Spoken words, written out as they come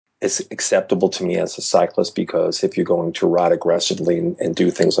is acceptable to me as a cyclist, because if you're going to ride aggressively and do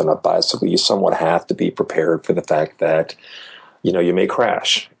things on a bicycle, you somewhat have to be prepared for the fact that, you may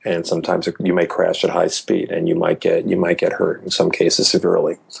crash, and sometimes you may crash at high speed, and you might get hurt, in some cases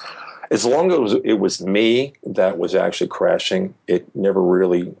severely. As long as it was me that was actually crashing, it never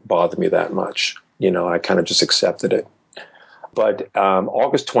really bothered me that much. I kind of just accepted it. But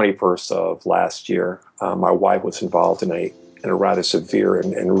August 21st of last year, my wife was involved in a rather severe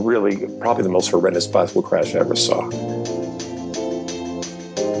and really probably the most horrendous bicycle crash I ever saw.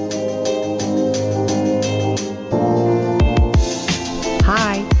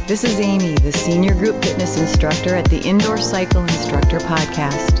 Hi, this is Amy, the Senior Group Fitness Instructor at the Indoor Cycle Instructor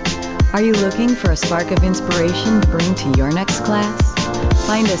Podcast. Are you looking for a spark of inspiration to bring to your next class?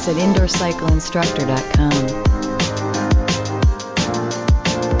 Find us at indoorcycleinstructor.com.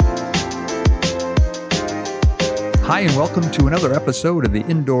 Hi, and welcome to another episode of the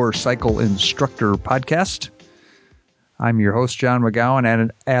Indoor Cycle Instructor Podcast. I'm your host, John McGowan,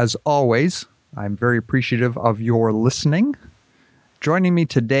 and as always, I'm very appreciative of your listening. Joining me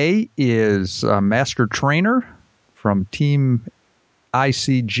today is Master Trainer from Team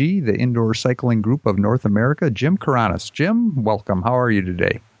ICG, the Indoor Cycling Group of North America, Jim Karanas. Jim, welcome. How are you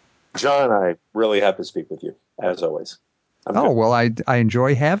today? John, I'm really happy to speak with you, as always. Well, I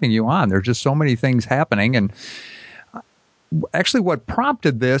enjoy having you on. There's just so many things happening, and actually what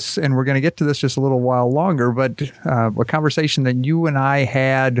prompted this, and we're going to get to this just a little while longer, but a conversation that you and I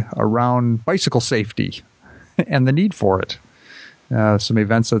had around bicycle safety and the need for it. Some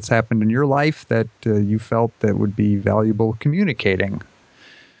events that's happened in your life that you felt that would be valuable communicating.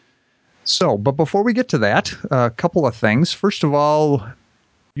 So, but before we get to that, a couple of things. First of all,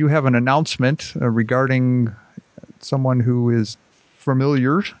 you have an announcement regarding someone who is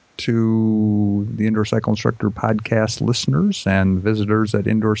familiar to the Indoor Cycle Instructor Podcast listeners and visitors at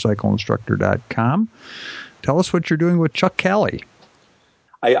indoorcycleinstructor.com. Tell us what you're doing with Chuck Calley.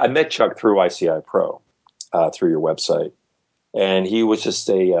 I met Chuck through ICI Pro, through your website. And he was just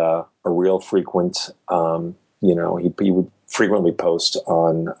a real frequent, he would frequently post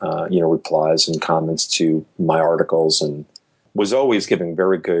on, replies and comments to my articles, and was always giving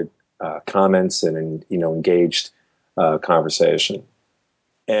very good comments and engaged conversation.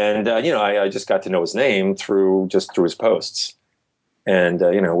 And, I just got to know his name through his posts. And,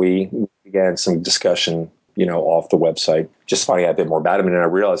 we began some discussion, off the website, just finding out a bit more about him. And I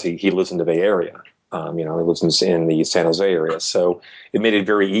realized he lives in the Bay Area. He lives in the San Jose area. So it made it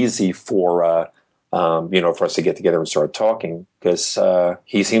very easy for us to get together and start talking, because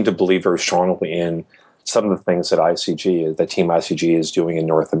he seemed to believe very strongly in some of the things that Team ICG is doing in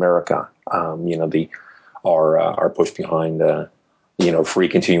North America. Our push behind free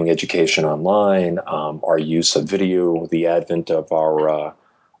continuing education online, our use of video, the advent of our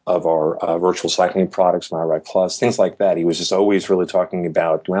virtual cycling products, MyRide Plus, things like that. He was just always really talking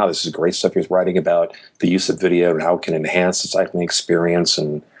about, wow, this is great stuff. He was writing about the use of video and how it can enhance the cycling experience.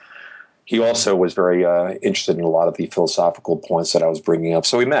 And he also was very interested in a lot of the philosophical points that I was bringing up.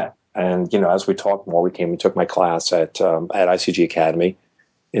 So we met. And, as we talked more, we came and took my class at ICG Academy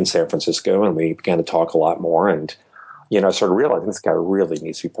in San Francisco, and we began to talk a lot more. And, I started realizing this guy really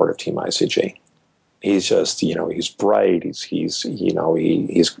needs to be part of Team ICG. He's just, he's bright. He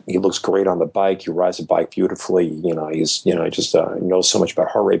looks great on the bike. He rides the bike beautifully. He's, just knows so much about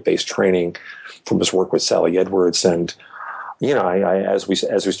heart rate based training from his work with Sally Edwards. And, as we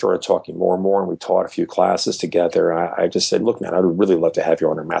started talking more and more, and we taught a few classes together, I just said, look, man, I'd really love to have you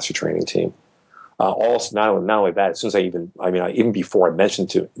on our master training team. Also, not only that, as soon as even before I mentioned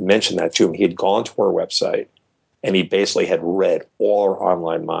that to him, he had gone to our website and he basically had read all our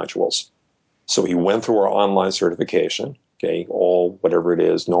online modules. So he went through our online certification, all whatever it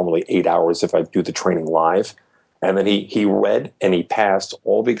is, normally 8 hours if I do the training live. And then he read and he passed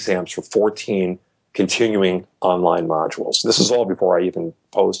all the exams for 14 continuing online modules. This is all before I even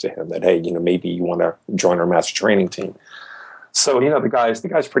posed to him that, hey, maybe you want to join our master training team. So, the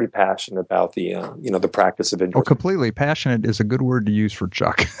guy's pretty passionate about the practice of indoor. Oh, completely passionate is a good word to use for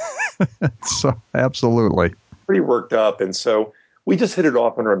Chuck. So, absolutely. Pretty worked up. And so we just hit it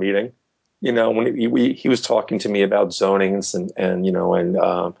off in our meeting. When he was talking to me about zonings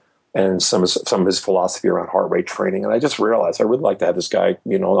and some of his philosophy around heart rate training, and I just realized I would like to have this guy,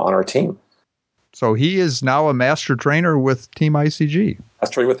 on our team. So he is now a master trainer with Team ICG.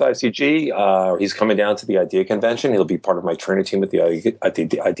 Master trainer with ICG. He's coming down to the IDEA convention. He'll be part of my training team at the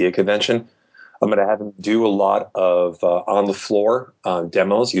IDEA convention. I'm going to have him do a lot of on the floor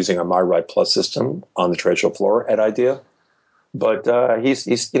demos using a MyRide Plus system on the trade show floor at IDEA. But he's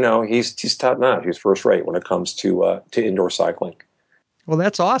top notch. He's first rate when it comes to indoor cycling. Well,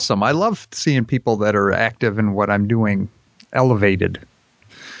 that's awesome. I love seeing people that are active in what I'm doing elevated.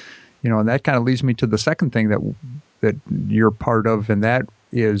 And that kind of leads me to the second thing that you're part of, and that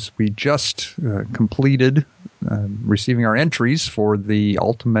is we just completed receiving our entries for the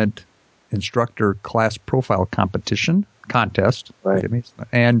Ultimate Instructor Class Profile contest. Right.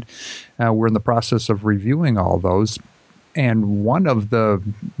 And we're in the process of reviewing all those. And one of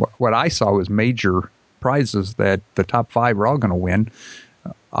what I saw was major prizes that the top 5 are all going to win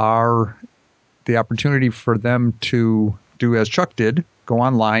are the opportunity for them to do as Chuck did, go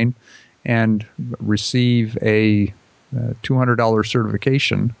online and receive a $200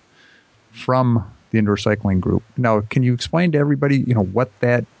 certification from the Indoor Cycling Group. Now, can you explain to everybody, what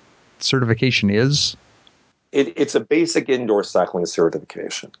that certification is? It's a basic indoor cycling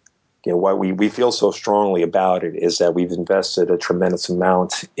certification. Why we feel so strongly about it is that we've invested a tremendous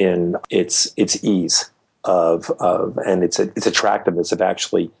amount in its ease and its attractiveness of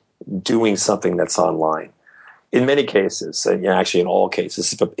actually doing something that's online. In many cases, actually in all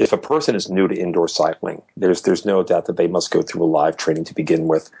cases, if a person is new to indoor cycling, there's no doubt that they must go through a live training to begin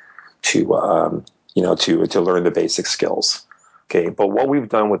with to learn the basic skills. Okay, but what we've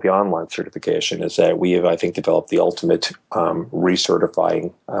done with the online certification is that we have, I think, developed the ultimate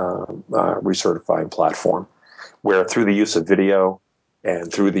recertifying platform, where through the use of video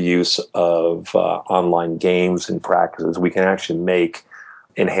and through the use of online games and practices, we can actually make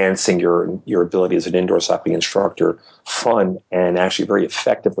enhancing your ability as an indoor cycling instructor fun and actually very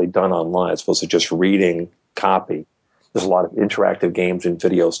effectively done online, as opposed to just reading copy. There's a lot of interactive games and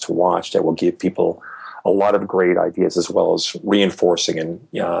videos to watch that will give people a lot of great ideas, as well as reinforcing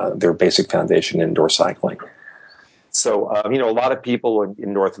their basic foundation in indoor cycling. So, a lot of people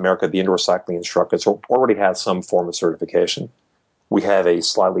in North America, the indoor cycling instructors already have some form of certification. We have a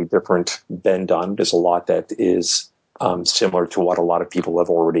slightly different bend on it. There's a lot that is similar to what a lot of people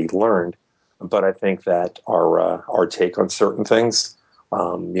have already learned. But I think that our take on certain things,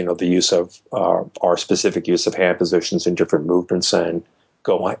 the use of our specific use of hand positions in different movements, and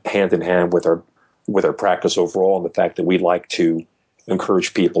go hand in hand with our practice overall, and the fact that we like to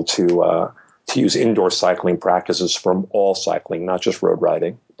encourage people to use indoor cycling practices from all cycling, not just road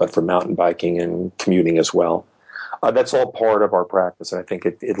riding, but for mountain biking and commuting as well. That's all part of our practice, and I think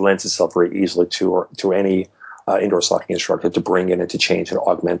it lends itself very easily to any indoor cycling instructor to bring in and to change and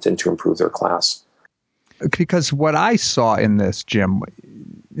augment and to improve their class. Because what I saw in this, Jim,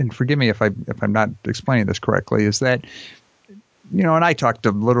 and forgive me if I'm not explaining this correctly, is that and I talk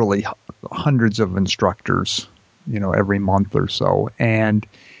to literally hundreds of instructors, every month or so, and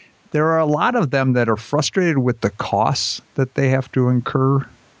there are a lot of them that are frustrated with the costs that they have to incur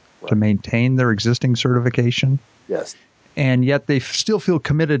to maintain their existing certification. Yes. And yet they still feel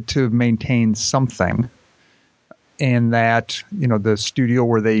committed to maintain something, and that, the studio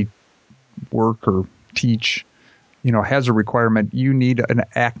where they work or teach, has a requirement. You need an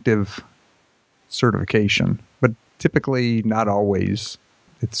active certification, but typically not always.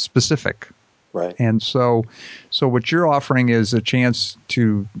 It's specific. Right. And so what you're offering is a chance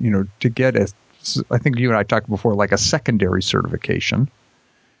to get I think you and I talked before, like a secondary certification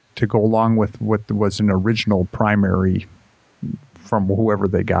to go along with what was an original primary from whoever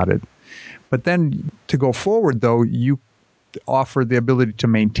they got it. But then to go forward, though, you offer the ability to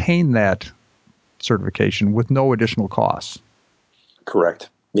maintain that certification with no additional costs. Correct.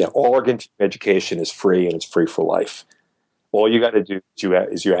 Yeah, all our education is free, and it's free for life. All you got to do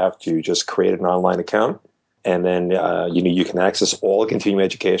is you have to just create an online account, and then you can access all continuing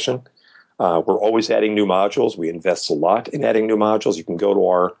education. We're always adding new modules. We invest a lot in adding new modules. You can go to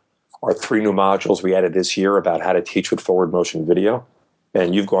our 3 new modules we added this year about how to teach with forward motion video,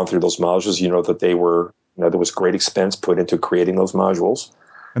 and you've gone through those modules. You know that they were there was great expense put into creating those modules,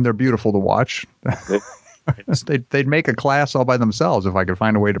 and they're beautiful to watch. They'd make a class all by themselves if I could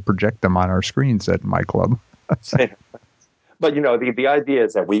find a way to project them on our screens at my club. But the idea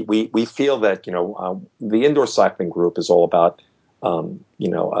is that we feel that the indoor cycling group is all about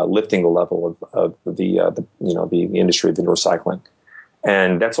lifting the level of the industry of indoor cycling,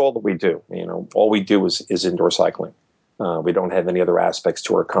 and that's all that we do. All we do is indoor cycling. We don't have any other aspects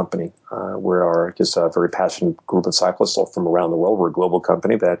to our company. We're just a very passionate group of cyclists all from around the world. We're a global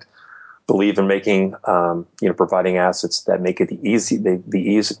company that believe in making providing assets that make it easy.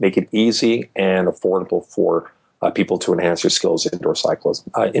 Make it easy and affordable for people to enhance their skills as indoor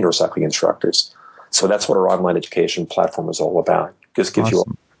cycling instructors. So that's what our online education platform is all about. Just gives you a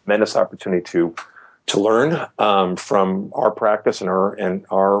tremendous opportunity to learn from our practice and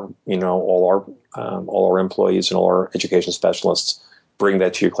all our employees and all our education specialists. Bring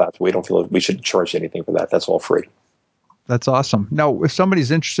that to your class. We don't feel we should charge anything for that. That's all free. That's awesome. Now, if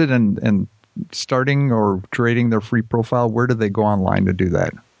somebody's interested in starting or creating their free profile, where do they go online to do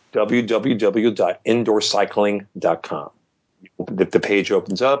that? www.indoorcycling.com. The page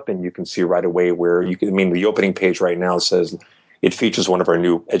opens up and you can see right away where you can, the opening page right now says it features one of our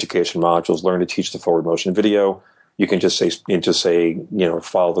new education modules, Learn to Teach the Forward Motion Video. You can just say,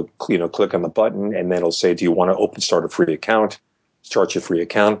 follow the, click on the button, and then it'll say, do you want to start a free account? Start your free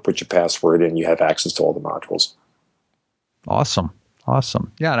account, put your password in, you have access to all the modules. Awesome.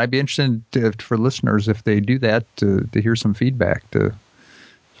 Yeah, and I'd be interested for listeners, if they do that, to hear some feedback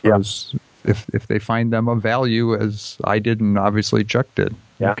if they find them of value, as I did and obviously Chuck did.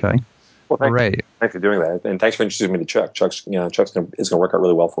 Yeah. Okay. Well, thanks for doing that, and thanks for introducing me to Chuck. Chuck's is going to work out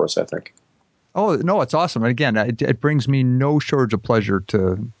really well for us, I think. Oh no, it's awesome. And again, it brings me no shortage of pleasure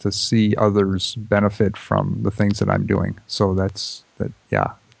to see others benefit from the things that I'm doing. So that's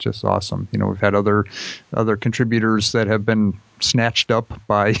just awesome. We've had other contributors that have been snatched up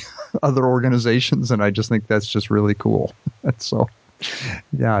by other organizations, and I just think that's just really cool. So.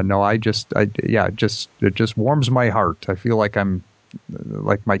 Yeah, no, it just warms my heart. I feel like I'm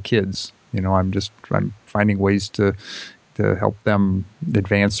like my kids. I'm finding ways to help them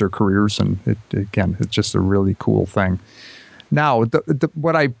advance their careers, and it's just a really cool thing. Now,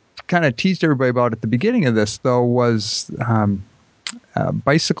 what I kind of teased everybody about at the beginning of this, though, was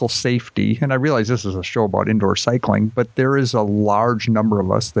bicycle safety. And I realize this is a show about indoor cycling, but there is a large number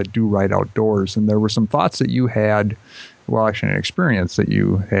of us that do ride outdoors, and there were some thoughts that you had. Well, actually, an experience that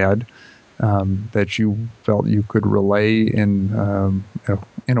you had that you felt you could relay in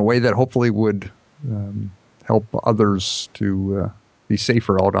a way that hopefully would help others to be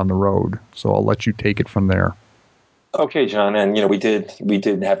safer out on the road. So I'll let you take it from there. Okay, John, and we did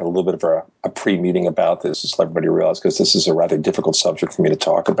have a little bit of a pre-meeting about this, just to let everybody realize, because this is a rather difficult subject for me to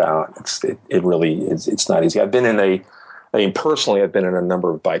talk about. It really is. It's not easy. Personally, I've been in a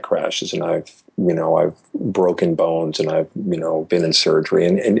number of bike crashes, and I've broken bones, and I've been in surgery,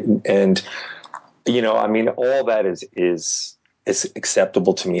 and all that is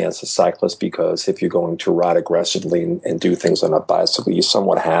acceptable to me as a cyclist, because if you're going to ride aggressively and do things on a bicycle, you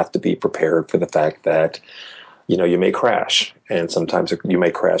somewhat have to be prepared for the fact that you may crash, and sometimes you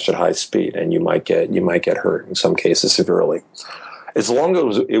may crash at high speed, and you might get hurt, in some cases severely. As long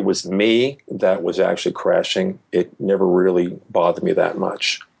as it was me that was actually crashing, it never really bothered me that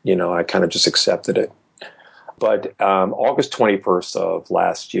much. I kind of just accepted it. But August 21st of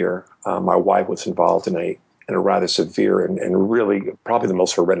last year, my wife was involved in a rather severe and really probably the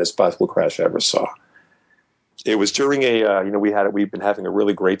most horrendous bicycle crash I ever saw. It was during we've been having a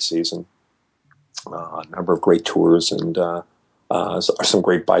really great season, a number of great tours, and some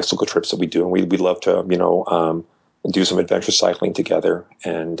great bicycle trips that we do. And we love to, do some adventure cycling together,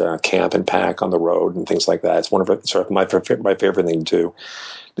 and camp and pack on the road and things like that. It's one of my favorite thing to do.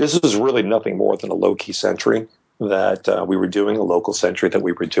 This is really nothing more than a low-key century that we were doing, a local century that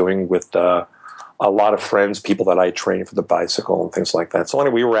we were doing with a lot of friends, people that I trained for the bicycle and things like that. So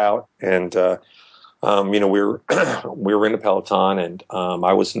anyway, we were out, and we were in the peloton, and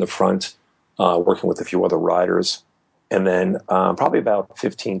I was in the front working with a few other riders, and then probably about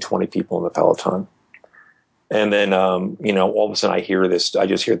 15, 20 people in the peloton. And then, all of a sudden I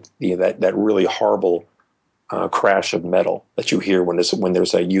just hear that really horrible crash of metal that you hear when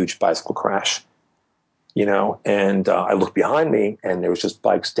there's a huge bicycle crash, and I look behind me, and there was just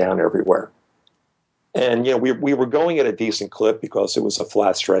bikes down everywhere. And, we were going at a decent clip because it was a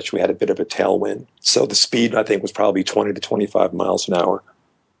flat stretch. We had a bit of a tailwind. So the speed, I think, was probably 20 to 25 miles an hour.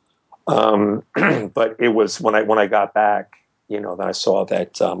 But it was when I got back, then I saw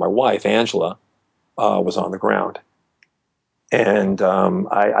that my wife, Angela, was on the ground. And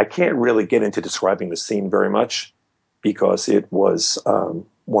I can't really get into describing the scene very much because it was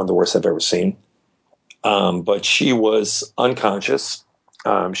one of the worst I've ever seen. But she was unconscious.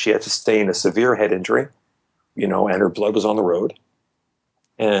 She had sustained a severe head injury, and her blood was on the road.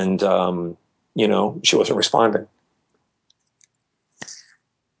 And, she wasn't responding.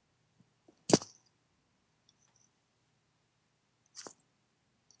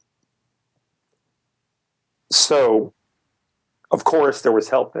 So, of course, there was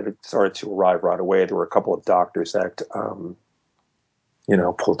help that had started to arrive right away. There were a couple of doctors that,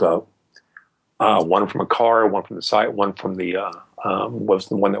 pulled up. One from a car, one from the side, one from was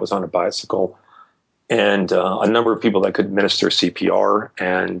the one that was on a bicycle, and a number of people that could administer CPR.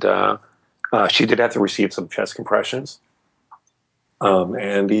 And she did have to receive some chest compressions.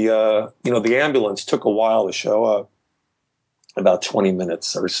 And the ambulance took a while to show up, about 20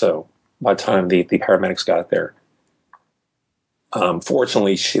 minutes or so by the time the paramedics got there.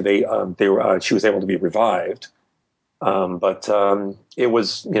 Fortunately, she was able to be revived, But it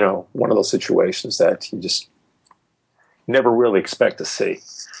was, one of those situations that you just never really expect to see.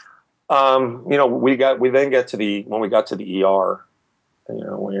 When we got to the ER,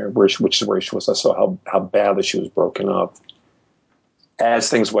 which is where she was. I saw how badly she was broken up. As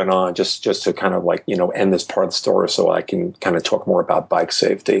things went on, just to kind of end this part of the story, so I can kind of talk more about bike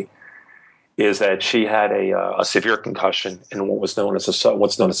safety, is that she had a severe concussion and what's known as a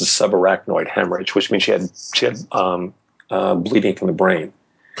subarachnoid hemorrhage, which means she had bleeding from the brain,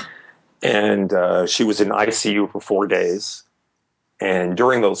 and she was in ICU for 4 days. And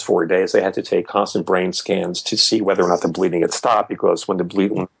during those 4 days, they had to take constant brain scans to see whether or not the bleeding had stopped, because when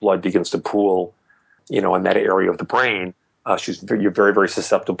when blood begins to pool, in that area of the brain, you're very, very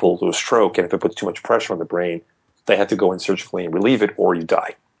susceptible to a stroke. And if it puts too much pressure on the brain, they have to go in surgically and relieve it, or you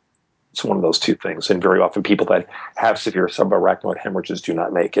die. It's one of those two things. And very often people that have severe subarachnoid hemorrhages do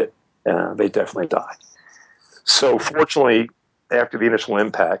not make it. They definitely die. So fortunately, after the initial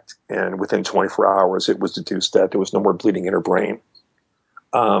impact and within 24 hours, it was deduced that there was no more bleeding in her brain.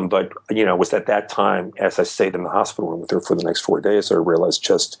 But it was at that time, as I stayed in the hospital room with her for the next 4 days, I realized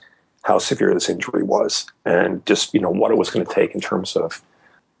just how severe this injury was, and just, what it was going to take in terms of,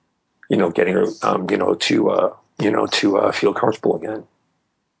 getting her, to feel comfortable again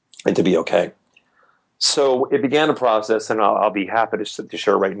and to be okay. So it began a process, and I'll be happy to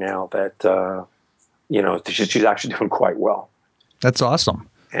share right now that, she's actually doing quite well. That's awesome.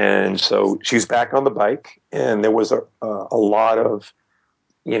 And so she's back on the bike, and there was a lot of,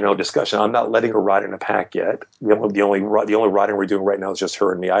 discussion. I'm not letting her ride in a pack yet. The only riding we're doing right now is just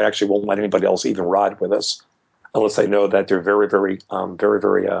her and me. I actually won't let anybody else even ride with us unless I know that they're very, very, very,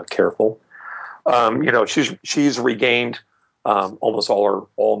 very careful. She's regained almost all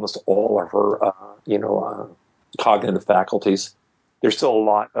of her cognitive faculties. There's still a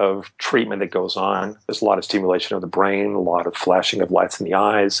lot of treatment that goes on. There's a lot of stimulation of the brain, a lot of flashing of lights in the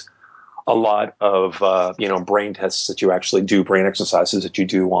eyes, a lot of brain tests that you actually do, brain exercises that you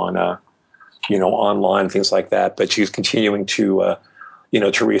do on online, things like that. But she's continuing to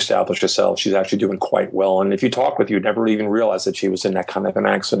reestablish herself. She's actually doing quite well. And if you talk with her, you'd never even realize that she was in that kind of an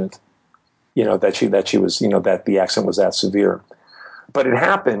accident. That she was, that the accident was that severe. But it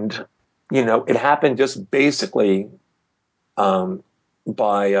happened. It happened just basically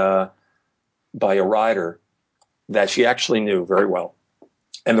by a rider that she actually knew very well.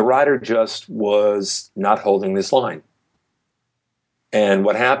 And the rider just was not holding this line. And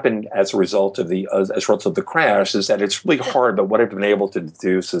what happened as a result of the crash is that it's really hard, but what I've been able to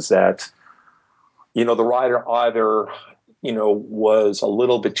deduce is that, the rider either, was a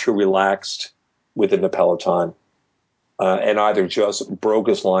little bit too relaxed within the peloton, and either just broke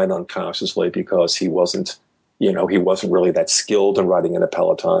his line unconsciously because he wasn't really that skilled in riding in a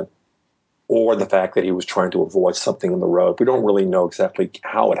peloton, or the fact that he was trying to avoid something on the road. We don't really know exactly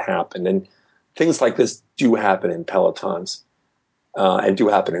how it happened. And things like this do happen in pelotons and do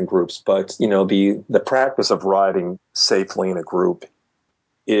happen in groups. But, the practice of riding safely in a group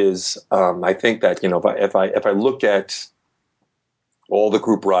is, I think that, if I look at all the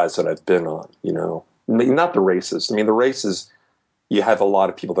group rides that I've been on, not the races. I mean, the races, you have a lot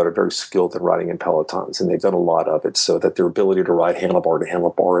of people that are very skilled at riding in pelotons, and they've done a lot of it, so that their ability to ride handlebar to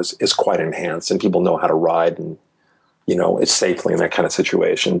handlebar is quite enhanced, and people know how to ride, and it's safely in that kind of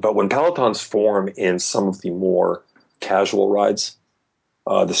situation. But when pelotons form in some of the more casual rides,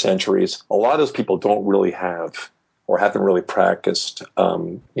 the centuries, a lot of those people don't really have or haven't really practiced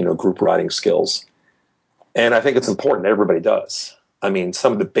group riding skills, and I think it's important that everybody does. I mean,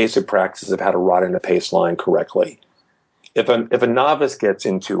 some of the basic practices of how to ride in a pace line correctly. If a novice gets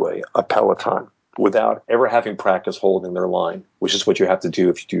into a peloton without ever having practiced holding their line, which is what you have to do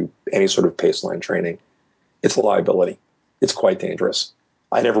if you do any sort of pace line training, it's a liability. It's quite dangerous.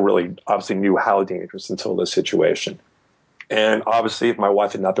 I never really obviously knew how dangerous until this situation. And obviously, if my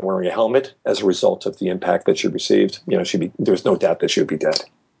wife had not been wearing a helmet as a result of the impact that she received, there's no doubt that she would be dead.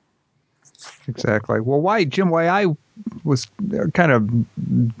 Exactly. Well, why I was kind of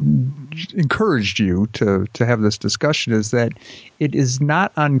encouraged you to have this discussion is that it is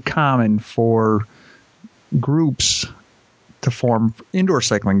not uncommon for groups to form, indoor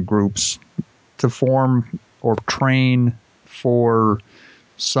cycling groups to form or train for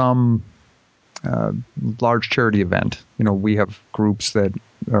some large charity event. We have groups that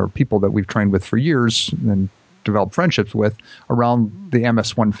are people that we've trained with for years and developed friendships with around the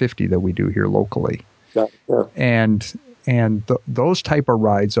MS 150 that we do here locally. Yeah. And those type of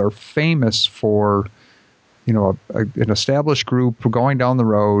rides are famous for, an established group going down the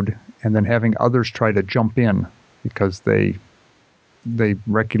road and then having others try to jump in because they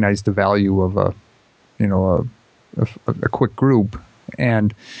recognize the value of a a quick group.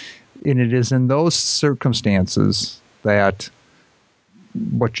 And it is in those circumstances that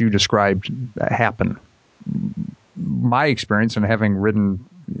what you described happen. My experience, and having ridden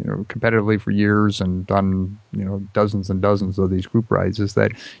competitively for years and done dozens and dozens of these group rides, is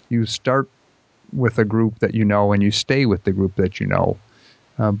that you start with a group that you know and you stay with the group that you know,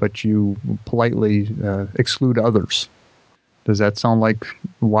 but you politely exclude others. Does that sound like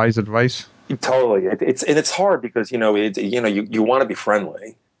wise advice? Totally. It's hard because you want to be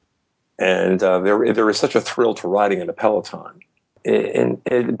friendly, and there is such a thrill to riding in a peloton.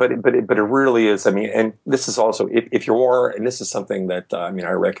 But it really is. I mean, and this is also if you are, and this is something that I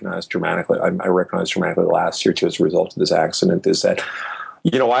recognized dramatically. I recognized dramatically last year too as a result of this accident. Is that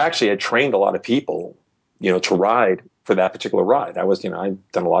I actually had trained a lot of people, to ride for that particular ride.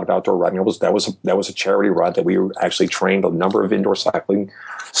 I've done a lot of outdoor riding. That was a charity ride that we actually trained a number of indoor cycling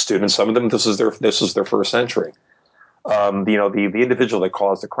students. Some of them this was their first entry. The individual that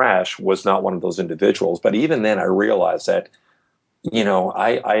caused the crash was not one of those individuals. But even then, I realized that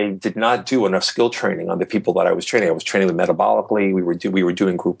I did not do enough skill training on the people that I was training. I was training them metabolically. We were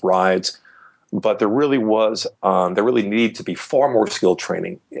doing group rides. But there really needed to be far more skill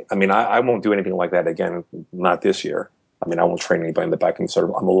training. I mean, I won't do anything like that again, not this year. I mean, I won't train anybody in the back. I'm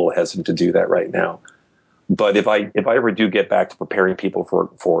a little hesitant to do that right now. But if I ever do get back to preparing people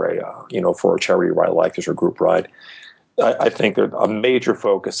for a charity ride like this or group ride, I think that a major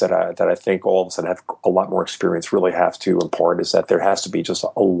focus that I think all of us that have a lot more experience really have to impart is that there has to be just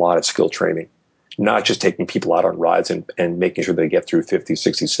a lot of skill training. Not just taking people out on rides and making sure they get through 50,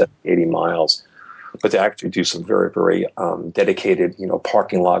 60, 70, 80 miles, but to actually do some very, very dedicated,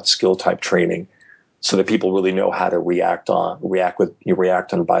 parking lot skill type training so that people really know how to react on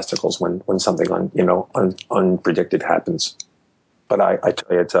bicycles when something unpredicted happens. But I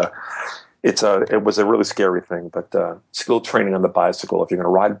tell you, it was a really scary thing. But skill training on the bicycle, if you're going to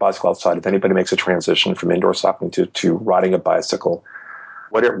ride a bicycle outside, if anybody makes a transition from indoor cycling to riding a bicycle,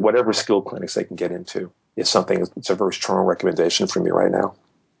 whatever skill clinics they can get into is something. It's a very strong recommendation from me right now.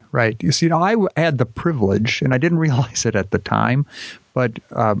 Right. You see, I had the privilege, and I didn't realize it at the time, but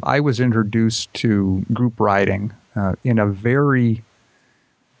I was introduced to group riding in a very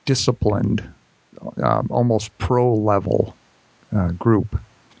disciplined, almost pro-level group.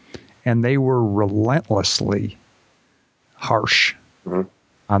 And they were relentlessly harsh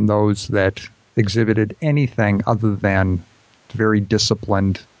on those that exhibited anything other than very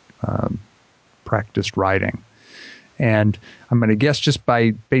disciplined, practiced riding. And I'm going to guess just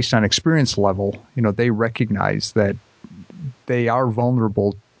based on experience level, they recognize that they are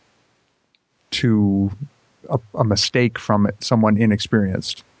vulnerable to a mistake from someone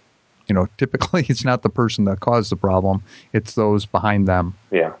inexperienced. Typically it's not the person that caused the problem; it's those behind them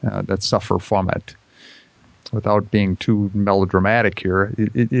that suffer from it. Without being too melodramatic here,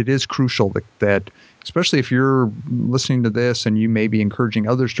 it is crucial that, especially if you're listening to this and you may be encouraging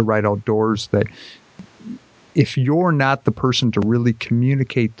others to ride outdoors, that if you're not the person to really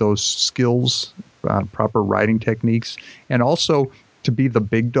communicate those skills, proper riding techniques, and also to be the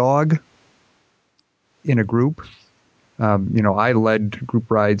big dog in a group. I led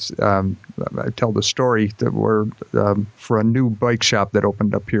group rides. I tell the story that were for a new bike shop that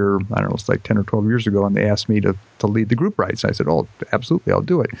opened up here, I don't know, it's like 10 or 12 years ago, and they asked me to lead the group rides. I said, oh, absolutely, I'll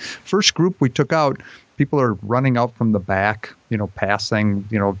do it. First group we took out, people are running out from the back, passing,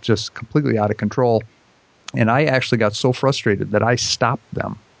 just completely out of control. And I actually got so frustrated that I stopped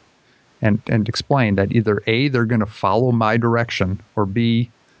them and explained that either A, they're going to follow my direction, or B,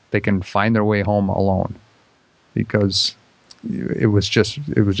 they can find their way home alone. Because it was just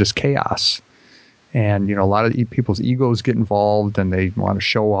chaos, and a lot of people's egos get involved, and they want to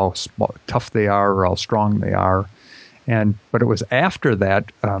show how tough they are or how strong they are. But it was after that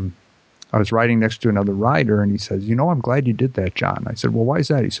I was riding next to another rider, and he says, "I'm glad you did that, John." I said, "Well, why is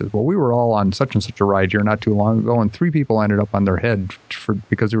that?" He says, "Well, we were all on such and such a ride here not too long ago, and 3 people ended up on their head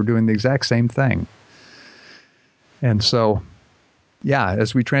because they were doing the exact same thing." And so, yeah,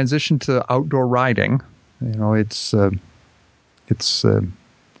 as we transition to outdoor riding. It's I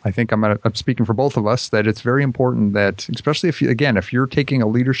think I'm speaking for both of us that it's very important that, especially if you're taking a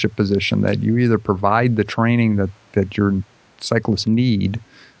leadership position, that you either provide the training that your cyclists need,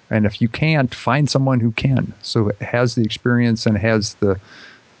 and if you can't, find someone who can. So has the experience and has the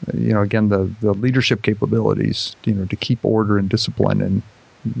leadership capabilities, to keep order and discipline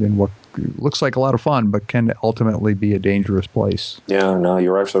in what looks like a lot of fun, but can ultimately be a dangerous place. Yeah, no,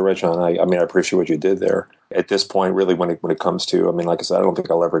 you're absolutely right, John. I appreciate what you did there. At this point, really, when it comes to, like I said, I don't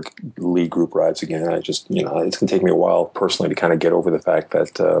think I'll ever lead group rides again. I just, it's going to take me a while personally to kind of get over the fact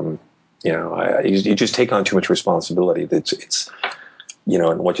that, You just take on too much responsibility. It's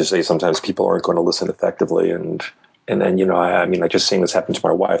and what you say, sometimes people aren't going to listen effectively, and then I just seeing this happen to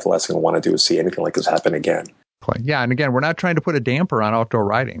my wife. The last thing I want to do is see anything like this happen again. Yeah, and again, we're not trying to put a damper on outdoor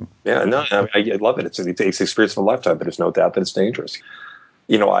riding. Yeah, no, I love it. It's the experience of a lifetime, but there's no doubt that it's dangerous.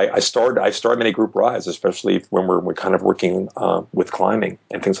 I start many group rides, especially when we're kind of working with climbing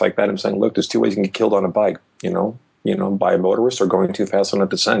and things like that. I'm saying, look, there's two ways you can get killed on a bike. By a motorist or going too fast on a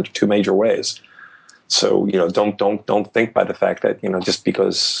descent. Two major ways. So don't think by the fact that just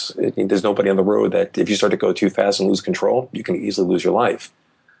because there's nobody on the road, that if you start to go too fast and lose control, you can easily lose your life.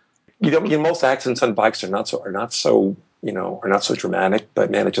 Most accidents on bikes are not so dramatic, but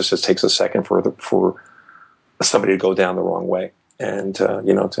man, it just takes a second for somebody to go down the wrong way and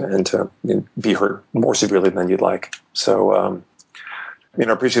to be hurt more severely than you'd like. So I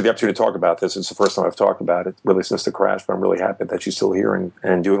appreciate the opportunity to talk about this. It's the first time I've talked about it really since the crash, but I'm really happy that you're still here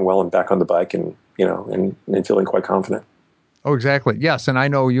and doing well and back on the bike and feeling quite confident. Oh, exactly. Yes, and I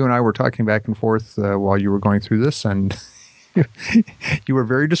know you and I were talking back and forth while you were going through this, and you were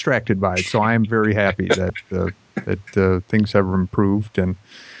very distracted by it. So I am very happy that things have improved and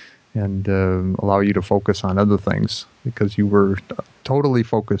allow you to focus on other things, because you were totally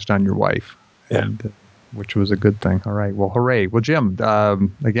focused on your wife, and which was a good thing. All right. Well, hooray. Well, Jim,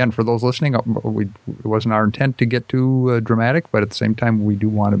 again, for those listening, it wasn't our intent to get too dramatic, but at the same time, we do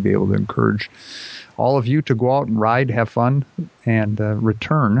want to be able to encourage all of you to go out and ride, have fun, and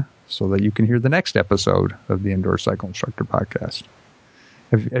return so that you can hear the next episode of the Indoor Cycle Instructor Podcast.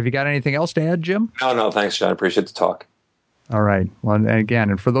 Have you got anything else to add, Jim? No, thanks, John. I appreciate the talk. All right. Well,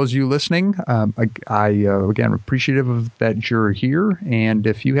 and for those of you listening, I again, appreciative of that you're here. And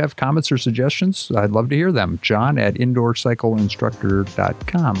if you have comments or suggestions, I'd love to hear them. John at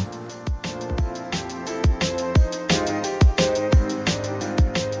indoorcycleinstructor.com.